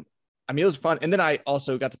 I mean, it was fun. And then I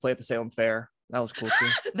also got to play at the Salem Fair. That was cool too.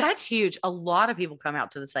 That's huge. A lot of people come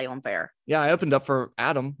out to the Salem Fair. Yeah. I opened up for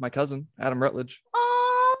Adam, my cousin, Adam Rutledge.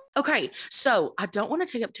 Oh, okay. So I don't want to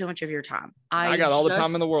take up too much of your time. I got all the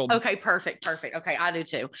time in the world. Okay, perfect. Okay, I do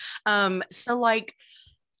too. So like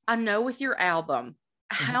I know with your album,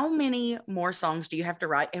 how many more songs do you have to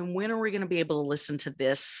write? And when are we going to be able to listen to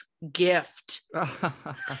this gift?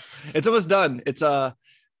 It's almost done. It's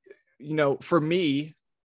you know, for me,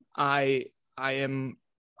 I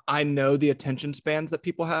know the attention spans that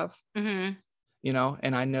people have, Mm-hmm. you know,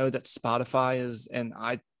 and I know that Spotify is, and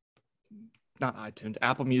not iTunes,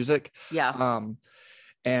 Apple Music. Yeah.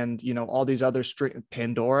 And you know, all these other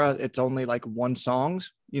Pandora, it's only like one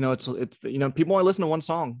songs, you know, it's, you know, people only listen to one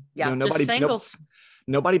song. Yeah. You know, Just singles.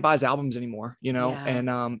 nobody buys albums anymore, you know?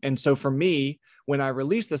 Yeah. And so for me, when I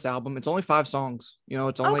released this album, it's only 5 songs, you know,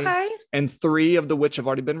 it's only, Okay. and 3 of the which have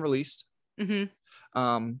already been released.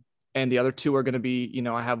 Mm-hmm. And the other 2 are going to be, you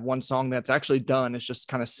know, I have one song that's actually done. It's just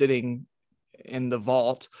kind of sitting in the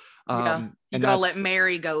vault. Yeah. You and gotta let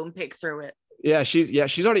Mary go and pick through it. Yeah, she's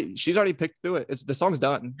already picked through it. The song's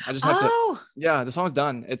done. I just have to. Yeah, the song's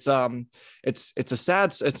done. It's not a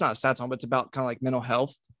sad song, but it's about kind of like mental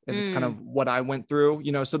health. And it's kind of what I went through,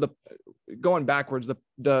 you know. So going backwards,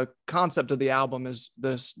 the concept of the album is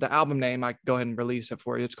the album name. I can go ahead and release it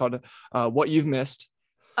for you. It's called What You've Missed.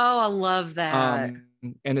 Oh, I love that.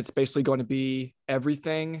 And it's basically going to be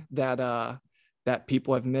everything that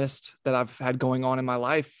people have missed that I've had going on in my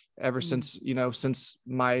life ever since, you know, since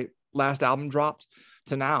my last album dropped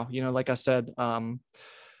to now. You know, like I said,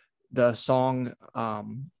 the song,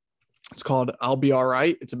 it's called I'll Be All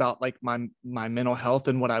Right. It's about like my mental health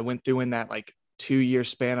and what I went through in that like 2-year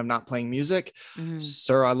span of not playing music.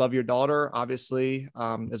 Sir, I Love Your Daughter, obviously,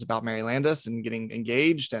 is about Mary Landis and getting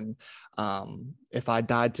engaged. And If I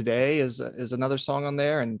Died Today is another song on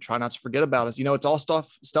there, and Try Not to Forget About Us. You know, it's all stuff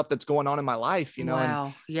that's going on in my life, you know,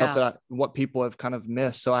 Wow. and stuff that what people have kind of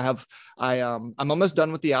missed. So I'm almost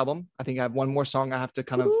done with the album. I think I have one more song I have to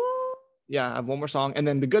kind of, I have one more song. And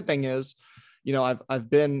then the good thing is, you know, I've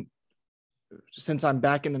been, since I'm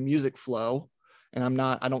back in the music flow, and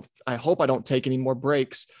I hope I don't take any more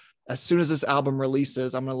breaks. As soon as this album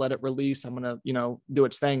releases, I'm going to let it release. I'm going to, you know, do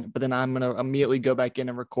its thing, but then I'm going to immediately go back in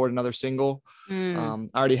and record another single. I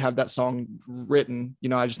already have that song written. You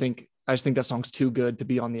know, I just think that song's too good to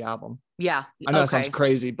be on the album. Yeah. I know that sounds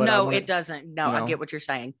crazy, but no, it doesn't. No, you know, I get what you're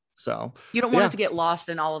saying. So you don't want it to get lost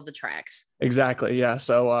in all of the tracks. Exactly. Yeah.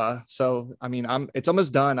 So I mean, it's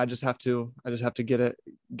almost done. I just have to get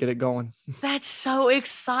it going. That's so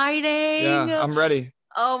exciting. Yeah, I'm ready.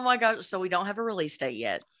 Oh my gosh. So we don't have a release date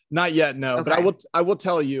yet. Not yet. No, okay. But I will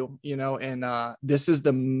tell you, you know, and this is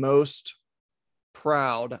the most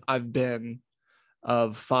proud I've been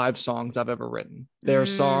of 5 songs I've ever written. There are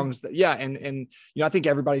songs that, and you know, I think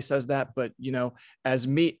everybody says that, but you know, as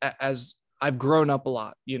I've grown up a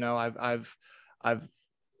lot, you know, I've,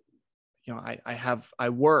 you know, I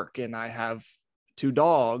work and I have 2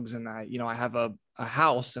 dogs and I have a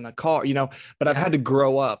house and a car, you know, but I've had to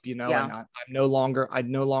grow up, you know, and I no longer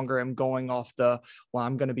am going off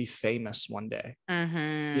I'm going to be famous one day.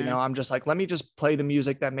 You know, I'm just like, let me just play the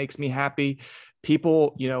music that makes me happy.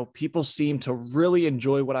 People seem to really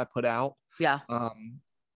enjoy what I put out. Yeah.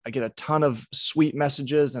 I get a ton of sweet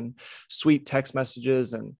messages and sweet text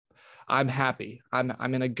messages, and I'm happy.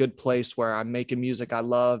 I'm in a good place where I'm making music I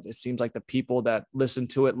love. It seems like the people that listen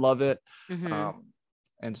to it love it. Mm-hmm. Um,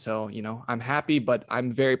 and so, I'm happy, but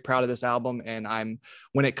I'm very proud of this album. And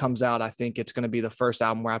when it comes out, I think it's going to be the first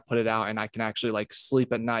album where I put it out and I can actually like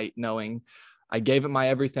sleep at night knowing I gave it my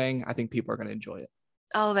everything. I think people are going to enjoy it.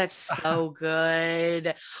 Oh, that's so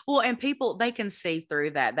good. Well, and people, they can see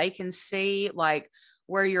through that. They can see like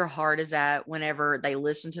where your heart is at whenever they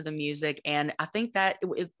listen to the music. And I think that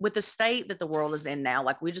with the state that the world is in now,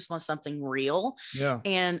 like we just want something real. Yeah.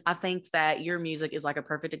 And I think that your music is like a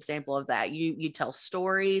perfect example of that. You tell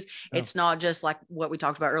stories. Yeah. It's not just like what we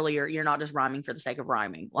talked about earlier. You're not just rhyming for the sake of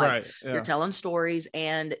rhyming. Like Right. you're Yeah. telling stories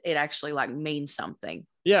and it actually like means something.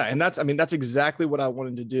 Yeah. And that's exactly what I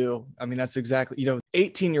wanted to do. That's exactly,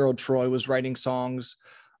 18-year-old Troy was writing songs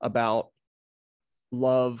about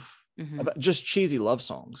love, Mm-hmm. about just cheesy love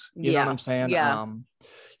songs. You know what Yeah. I'm saying? Yeah.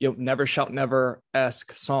 Never shout never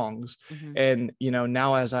esque songs. Mm-hmm. And,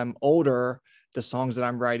 now as I'm older, the songs that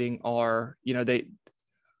I'm writing are, I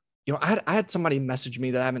had somebody message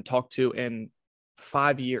me that I haven't talked to in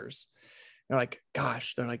 5 years. They're like,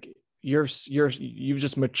 gosh, you've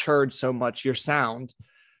just matured so much. Your sound,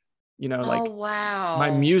 like Oh, wow. my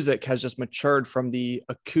music has just matured from the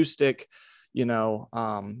acoustic, we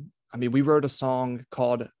wrote a song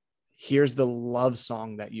called Here's the Love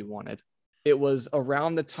Song That You Wanted. It was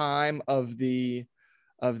around the time of the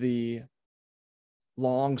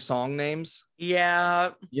long song names.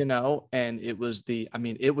 Yeah. And it was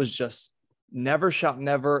just never shout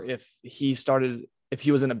never if he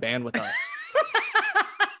was in a band with us.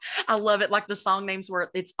 I love it. Like the song names where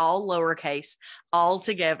it's all lowercase, all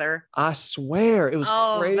together. I swear it was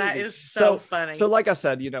crazy. That is so funny. So like I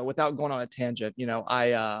said, without going on a tangent,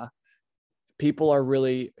 people are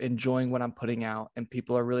really enjoying what I'm putting out and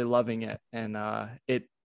people are really loving it. And it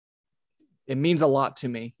means a lot to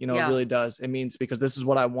me. It really does. It means because this is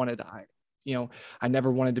what I wanted. I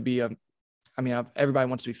never wanted to be everybody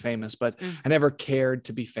wants to be famous, but I never cared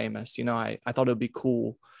to be famous. I thought it would be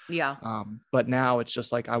cool. Yeah. But now it's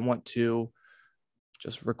just like, I want to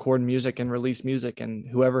just record music and release music and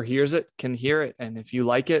whoever hears it can hear it. And if you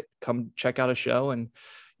like it, come check out a show and,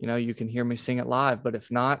 you can hear me sing it live, but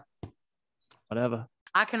if not, whatever.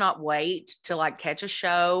 I cannot wait to like catch a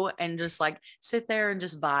show and just like sit there and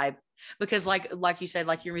just vibe because like you said,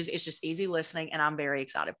 like your music, it's just easy listening and I'm very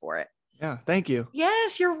excited for it. Yeah. Thank you.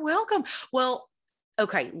 Yes, you're welcome. Well,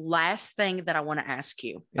 okay. Last thing that I want to ask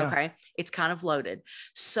you. Yeah. Okay. It's kind of loaded.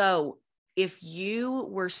 So if you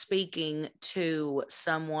were speaking to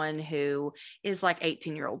someone who is like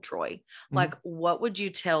 18-year-old Troy, like what would you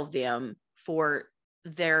tell them for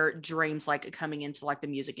their dreams, like coming into like the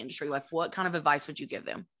music industry? Like what kind of advice would you give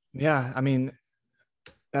them? Yeah.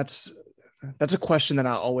 That's a question that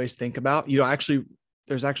I always think about.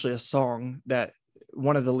 There's actually a song that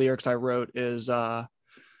one of the lyrics I wrote is, I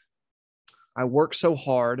work so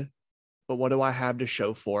hard, but what do I have to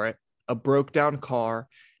show for it? A broke down car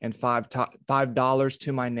and $5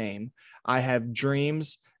 to my name. I have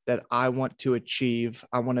dreams that I want to achieve.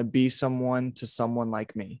 I want to be someone to someone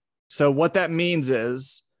like me. So what that means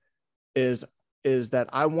is that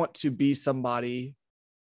I want to be somebody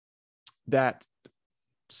that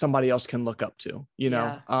somebody else can look up to,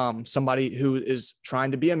 somebody who is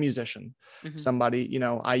trying to be a musician, somebody,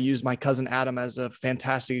 I use my cousin Adam as a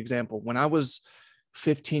fantastic example. When I was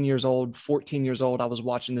 15 years old, 14 years old, I was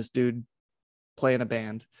watching this dude play in a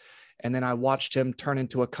band. And then I watched him turn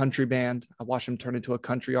into a country band. I watched him turn into a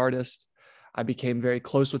country artist. I became very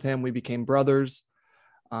close with him. We became brothers.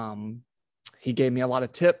 He gave me a lot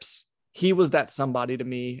of tips. He was that somebody to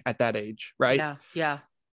me at that age. Right. Yeah. Yeah.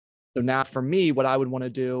 So now for me, what I would want to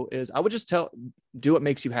do is I would just do what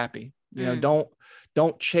makes you happy. Don't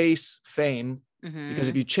chase fame, because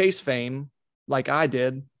if you chase fame, like I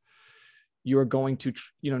did, you are going to,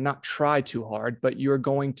 not try too hard, but you're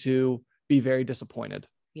going to be very disappointed.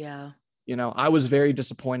 Yeah. I was very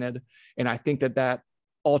disappointed. And I think that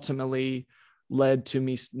ultimately led to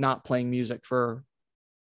me not playing music for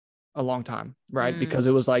a long time. Right. Because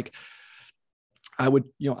it was like, I would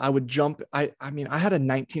jump. I had a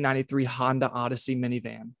 1993 Honda Odyssey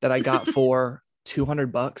minivan that I got for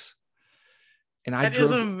 $200. And that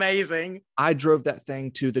is amazing. I drove that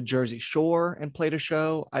thing to the Jersey Shore and played a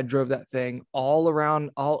show. I drove that thing all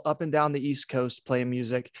up and down the East Coast playing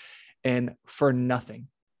music, and for nothing,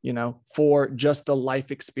 for just the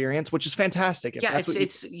life experience, which is fantastic.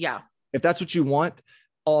 If that's what you want,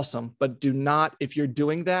 awesome. But do not, if you're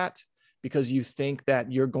doing that because you think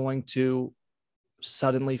that you're going to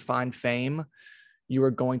suddenly find fame, you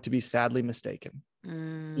are going to be sadly mistaken.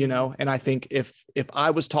 And I think if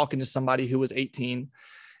I was talking to somebody who was 18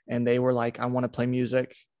 and they were like, I want to play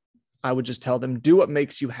music, I would just tell them, do what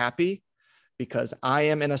makes you happy, because I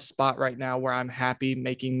am in a spot right now where I'm happy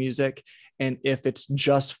making music. And if it's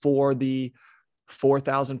just for the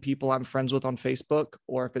 4,000 people I'm friends with on Facebook,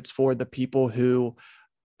 or if it's for the people who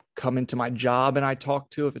come into my job and I talk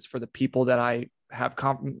to, if it's for the people that I have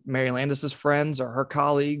Mary Landis's friends or her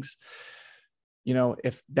colleagues, you know,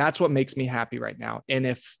 if that's what makes me happy right now. And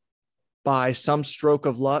if by some stroke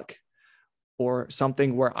of luck or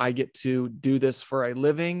something where I get to do this for a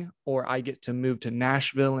living, or I get to move to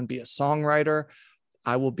Nashville and be a songwriter,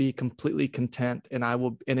 I will be completely content, and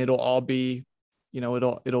it'll all be, you know,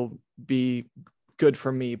 it'll be good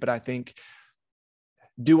for me. But I think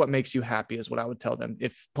do what makes you happy is what I would tell them.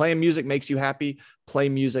 If playing music makes you happy, play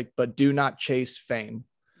music, but do not chase fame.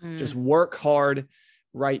 Just work hard,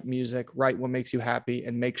 write music, write what makes you happy,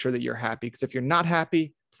 and make sure that you're happy. Because if you're not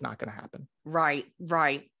happy, it's not going to happen. Right.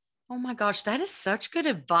 Oh my gosh, that is such good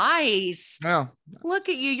advice. Yeah. Look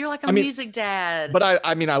at you. You're like a music dad. But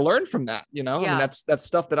I learned from that, you know, yeah. I mean, that's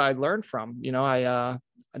stuff that I learned from, you know,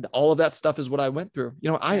 all of that stuff is what I went through.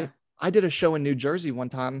 You know, I did a show in New Jersey one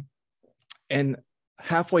time, and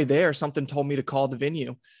halfway there, something told me to call the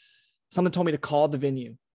venue.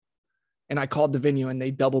 And I called the venue, and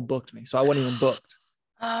they double booked me. So I wasn't even booked.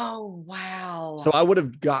 Oh, wow. So I would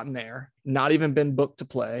have gotten there, not even been booked to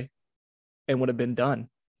play, and would have been done.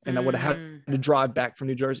 And I would have had to drive back from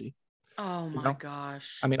New Jersey. Oh my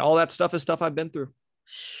gosh. I mean, all that stuff is stuff I've been through.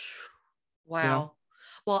 Wow. You know?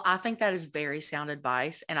 Well, I think that is very sound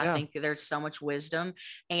advice. And I think there's so much wisdom,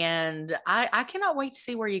 and I cannot wait to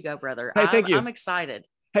see where you go, brother. Hey, thank you. I'm excited.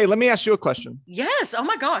 Hey, let me ask you a question. Yes. Oh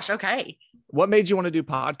my gosh. Okay. What made you want to do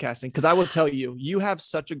podcasting? Because I will tell you, you have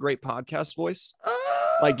such a great podcast voice.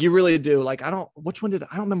 Like you really do. Like I don't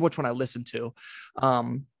remember which one I listened to.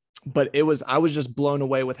 But I was just blown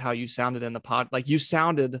away with how you sounded in the pod. Like you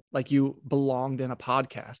sounded like you belonged in a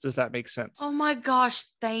podcast. Does that make sense? Oh my gosh.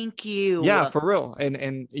 Thank you. Yeah, for real.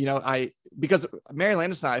 And, you know, because Mary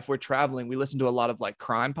Landis and I, if we're traveling, we listen to a lot of like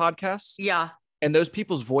crime podcasts. Yeah. And those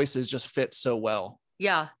people's voices just fit so well.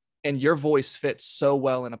 Yeah. And your voice fits so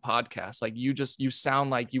well in a podcast. Like you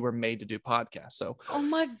sound like you were made to do podcasts. So, oh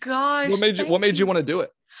my gosh. What made you want to do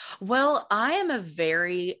it? Well, I am a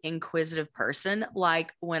very inquisitive person.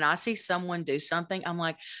 Like when I see someone do something, I'm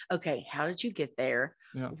like, okay, how did you get there?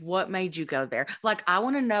 Yeah. What made you go there? Like, I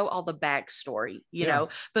want to know all the backstory, you know,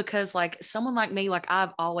 because like someone like me, like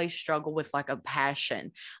I've always struggled with like a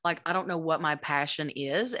passion. Like, I don't know what my passion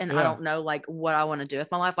is. And I don't know like what I want to do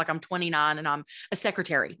with my life. Like I'm 29 and I'm a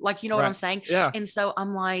secretary, like, you know what I'm saying? Yeah. And so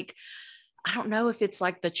I'm like, I don't know if it's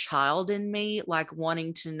like the child in me, like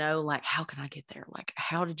wanting to know, like, how can I get there? Like,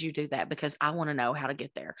 how did you do that? Because I want to know how to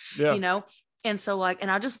get there, you know? And so like,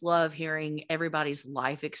 and I just love hearing everybody's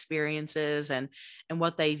life experiences and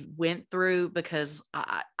what they've went through, because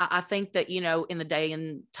I think that, you know, in the day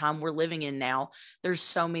and time we're living in now, there's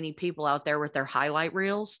so many people out there with their highlight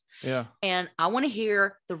reels. Yeah. And I want to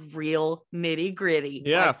hear the real nitty gritty.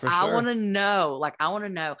 Yeah, like, for sure. I want to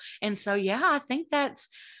know. And so, yeah, I think that's,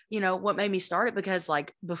 you know, what made me start it, because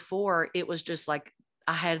like before it was just like,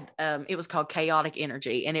 I had, it was called Chaotic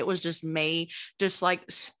Energy, and it was just me just like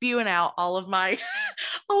spewing out all of my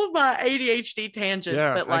ADHD tangents.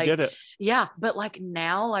 Yeah, but like, I get it. Yeah. But like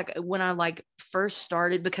now, like when I like first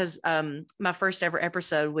started, because my first ever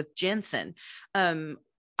episode with Jensen, I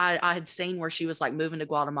had seen where she was like moving to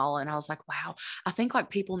Guatemala, and I was like, wow, I think like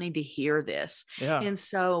people need to hear this. Yeah. And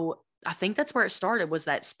so I think that's where it started, was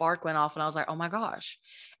that spark went off, and I was like, oh my gosh.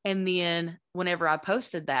 And then whenever I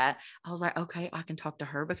posted that, I was like, okay, I can talk to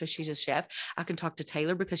her because she's a chef. I can talk to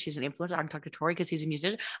Taylor because she's an influencer. I can talk to Troy because he's a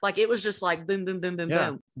musician. Like it was just like boom, boom, boom, boom,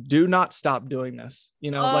 boom. Do not stop doing this. You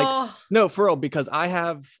know, like no, for real, because I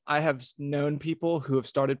have known people who have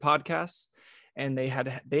started podcasts, and they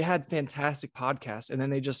had fantastic podcasts, and then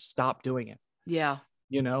they just stopped doing it. Yeah.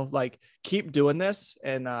 You know, like keep doing this.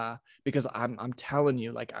 And because I'm telling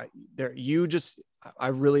you, like I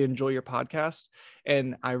really enjoy your podcast,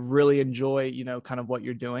 and I really enjoy, you know, kind of what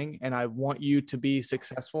you're doing. And I want you to be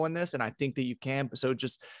successful in this. And I think that you can. So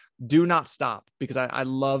just do not stop, because I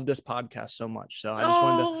love this podcast so much. So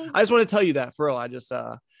I just wanted to tell you that, for real. I just,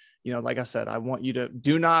 you know, like I said, I want you to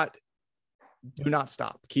do not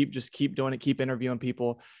stop. Keep doing it. Keep interviewing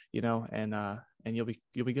people, you know, and you'll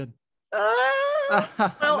be good. Well,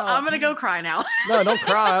 no. I'm going to go cry now. No, don't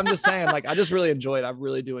cry. I'm just saying, like, I just really enjoy it. I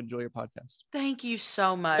really do enjoy your podcast. Thank you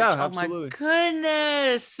so much. Yeah, oh absolutely. My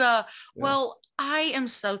goodness. Well, I am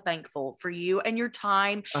so thankful for you and your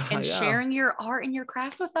time and Yeah. sharing your art and your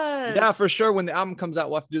craft with Yeah, for us. sure. When the album comes out,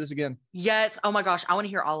 we'll have to do this again. Yes. Oh my gosh. I want to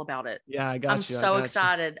hear all about it. Yeah, I I'm got you. I so got you.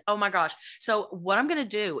 excited. Oh my gosh. So, what I'm going to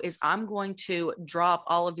do is I'm going to drop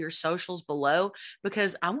all of your socials below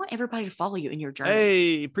because I want everybody to follow you in your journey.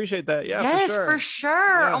 Hey, appreciate that. Yeah, for Yes, for sure.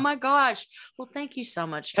 sure. Oh Yeah. my gosh. Well, thank you so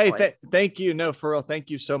much, Hey, Troy. thank you. No, for real. Thank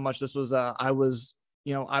you so much. This was I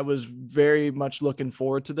was very much looking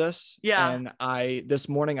forward to this. Yeah. And this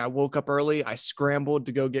morning I woke up early. I scrambled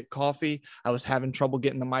to go get coffee. I was having trouble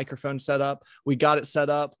getting the microphone set up. We got it set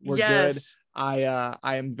up. We're good. Yes. I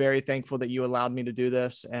am very thankful that you allowed me to do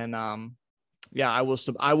this. And yeah,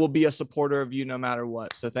 I will be a supporter of you no matter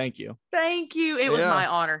what. So thank you. Thank you. It was Yeah. my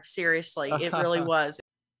honor. Seriously. It really was.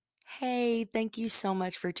 Hey, thank you so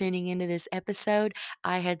much for tuning into this episode.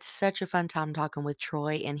 I had such a fun time talking with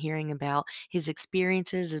Troy and hearing about his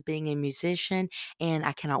experiences as being a musician, and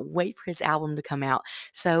I cannot wait for his album to come out.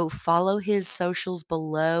 So, follow his socials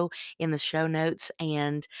below in the show notes.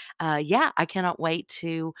 And yeah, I cannot wait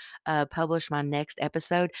to publish my next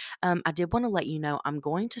episode. I did want to let you know I'm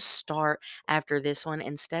going to start after this one.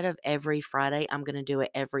 Instead of every Friday, I'm going to do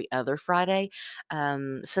it every other Friday.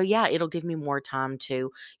 So, yeah, it'll give me more time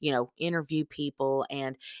to interview people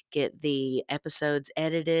and get the episodes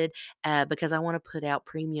edited because I want to put out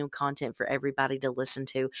premium content for everybody to listen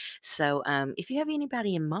to. So if you have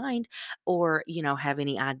anybody in mind or, have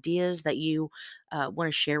any ideas that you want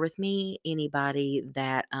to share with me, anybody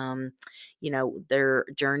that, their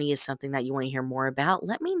journey is something that you want to hear more about,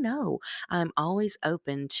 let me know. I'm always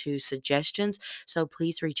open to suggestions. So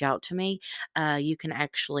please reach out to me. You can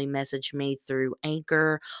actually message me through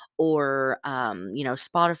Anchor or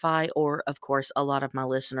Spotify, or of course a lot of my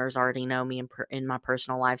listeners already know me in my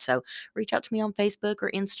personal life, so reach out to me on Facebook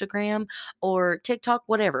or Instagram or TikTok,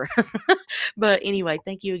 whatever. But anyway,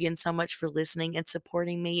 thank you again so much for listening and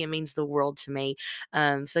supporting me. It means the world to me.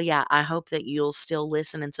 So yeah, I hope that you'll still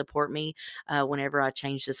listen and support me whenever I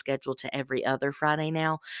change the schedule to every other Friday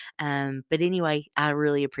now. But anyway, I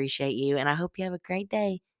really appreciate you and I hope you have a great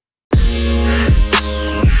day.